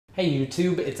Hey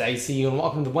YouTube, it's ICU and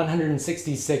welcome to the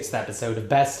 166th episode of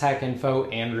Best Tech Info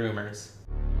and Rumors.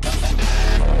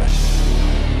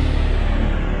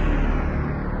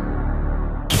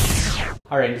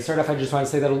 Alright, to start off I just want to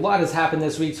say that a lot has happened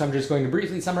this week, so I'm just going to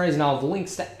briefly summarize, and I'll have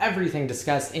links to everything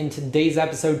discussed in today's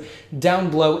episode down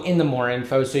below in the more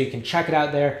info, so you can check it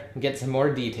out there and get some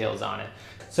more details on it.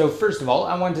 So first of all,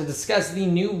 I want to discuss the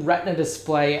new Retina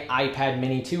display iPad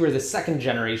mini 2, or the second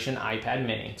generation iPad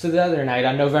mini. So the other night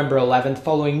on November 11th,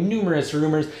 following numerous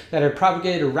rumors that had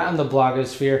propagated around the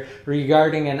blogosphere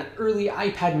regarding an early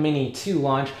iPad mini 2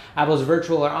 launch, Apple's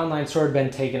virtual or online store had been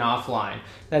taken offline.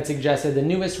 That suggested the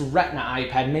newest Retina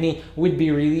iPad mini would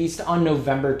be released on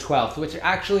November 12th, which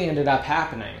actually ended up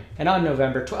happening. And on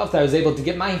November 12th, I was able to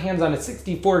get my hands on a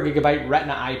 64GB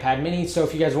Retina iPad mini, so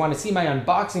if you guys want to see my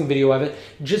unboxing video of it,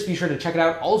 just be sure to check it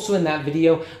out. Also in that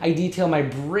video, I detail my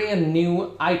brand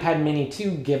new iPad mini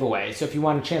 2 giveaway, so if you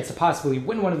want a chance to possibly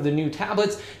win one of the new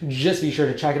tablets, just be sure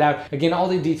to check it out. Again, all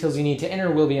the details you need to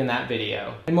enter will be in that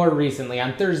video. And more recently,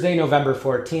 on Thursday, November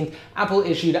 14th, Apple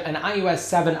issued an iOS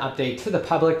 7 update to the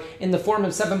public in the form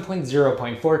of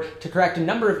 7.0.4 to correct a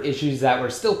number of issues that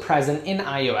were still present in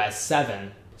iOS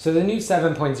 7. So the new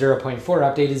 7.0.4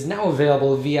 update is now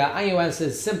available via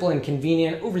iOS's simple and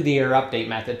convenient over-the-air update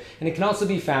method, and it can also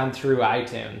be found through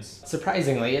iTunes.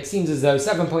 Surprisingly, it seems as though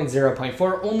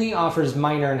 7.0.4 only offers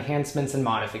minor enhancements and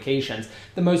modifications,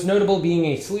 the most notable being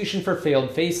a solution for failed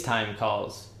FaceTime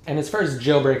calls. And as far as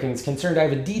jailbreaking is concerned, I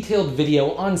have a detailed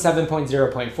video on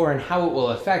 7.0.4 and how it will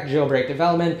affect jailbreak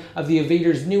development of the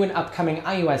Evader's new and upcoming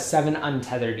iOS 7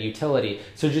 Untethered utility.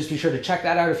 So just be sure to check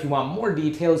that out if you want more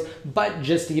details. But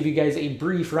just to give you guys a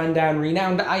brief rundown,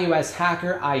 renowned iOS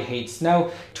hacker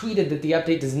iHateSnow tweeted that the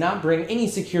update does not bring any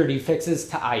security fixes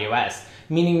to iOS,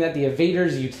 meaning that the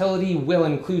Evader's utility will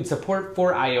include support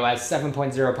for iOS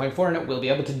 7.0.4 and it will be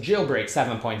able to jailbreak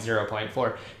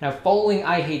 7.0.4. Now, following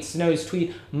iHateSnow's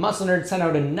tweet, MuscleNerd sent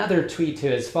out another tweet to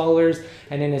his followers,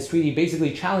 and in his tweet he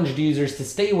basically challenged users to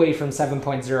stay away from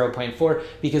 7.0.4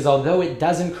 because although it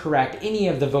doesn't correct any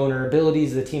of the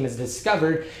vulnerabilities the team has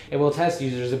discovered, it will test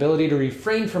users' ability to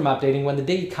refrain from updating when the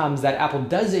day comes that Apple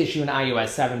does issue an iOS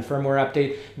 7 firmware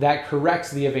update that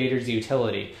corrects the Evader's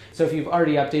utility. So if you've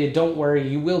already updated, don't worry,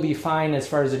 you will be fine as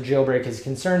far as a jailbreak is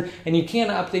concerned, and you can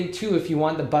update too if you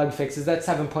want the bug fixes that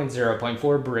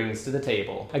 7.0.4 brings to the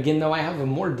table. Again though, I have a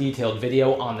more detailed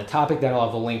video on the topic that I'll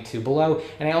have a link to below,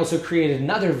 and I also created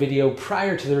another video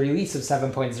prior to the release of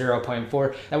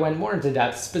 7.0.4 that went more into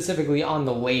depth specifically on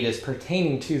the latest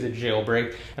pertaining to the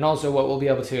jailbreak, and also what we'll be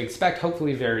able to expect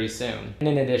hopefully very soon. And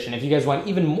in addition, if you guys want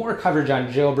even more coverage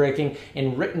on jailbreaking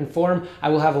in written form, I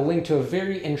will have a link to a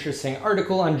very interesting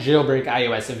article on jailbreak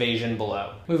iOS evasion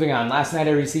below. Moving on, last night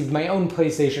I received my own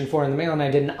PlayStation 4 in the mail and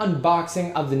I did an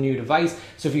unboxing of the new device,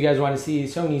 so if you guys want to see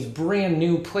Sony's brand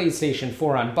new PlayStation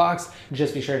 4 unboxed,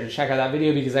 just be sure to check out that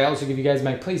video because I also give you guys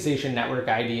my PlayStation Network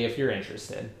ID if you're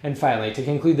interested. And finally, to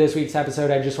conclude this week's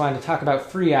episode, I just wanted to talk about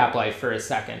Free App Life for a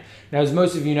second. Now, as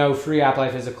most of you know, Free App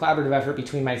Life is a collaborative effort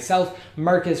between myself,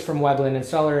 Marcus from Webland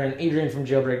Installer, and Adrian from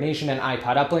Jailbreak Nation and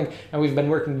iPod Uplink, and we've been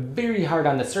working very hard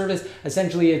on the service.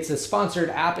 Essentially, it's a sponsored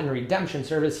app and redemption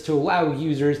service to allow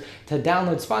users to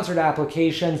download sponsored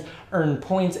applications, earn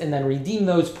points, and then redeem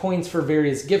those points for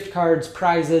various gift cards,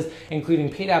 prizes, including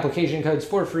paid application codes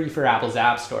for free for Apple's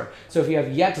App Store. So if you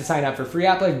have yet to sign up for Free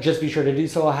App Life, just be sure to do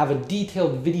so. I'll have a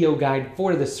detailed video guide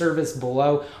for the service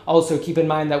below. Also, keep in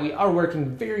mind that we are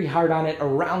working very hard on it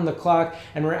around the clock,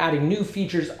 and we're adding new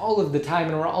features all of the time,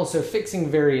 and we're also fixing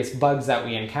various bugs that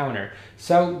we encounter.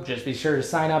 So just be sure to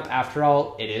sign up. After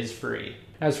all, it is free.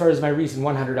 Now, as far as my recent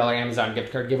 $100 Amazon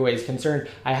gift card giveaway is concerned,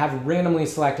 I have randomly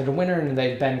selected a winner and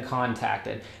they've been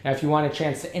contacted. Now, if you want a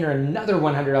chance to enter another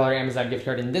 $100 Amazon gift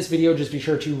card in this video, just be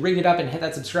sure to rate it up and hit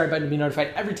that subscribe button to be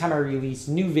notified every time I release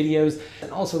new videos,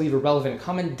 and also leave a relevant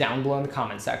comment down below in the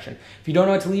comment section. If you don't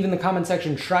know what to leave in the comment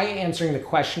section, try answering the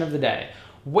question of the day.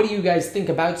 What do you guys think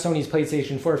about Sony's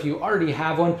PlayStation 4? If you already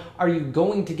have one, are you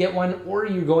going to get one, or are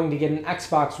you going to get an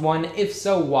Xbox One? If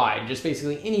so, why? Just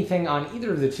basically anything on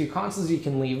either of the two consoles you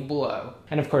can leave below.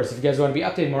 And of course, if you guys want to be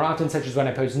updated more often, such as when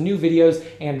I post new videos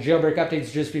and jailbreak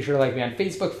updates, just be sure to like me on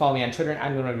Facebook, follow me on Twitter, and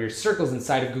add me in one of your circles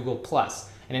inside of Google+.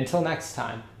 And until next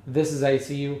time, this is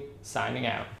ICU signing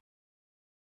out.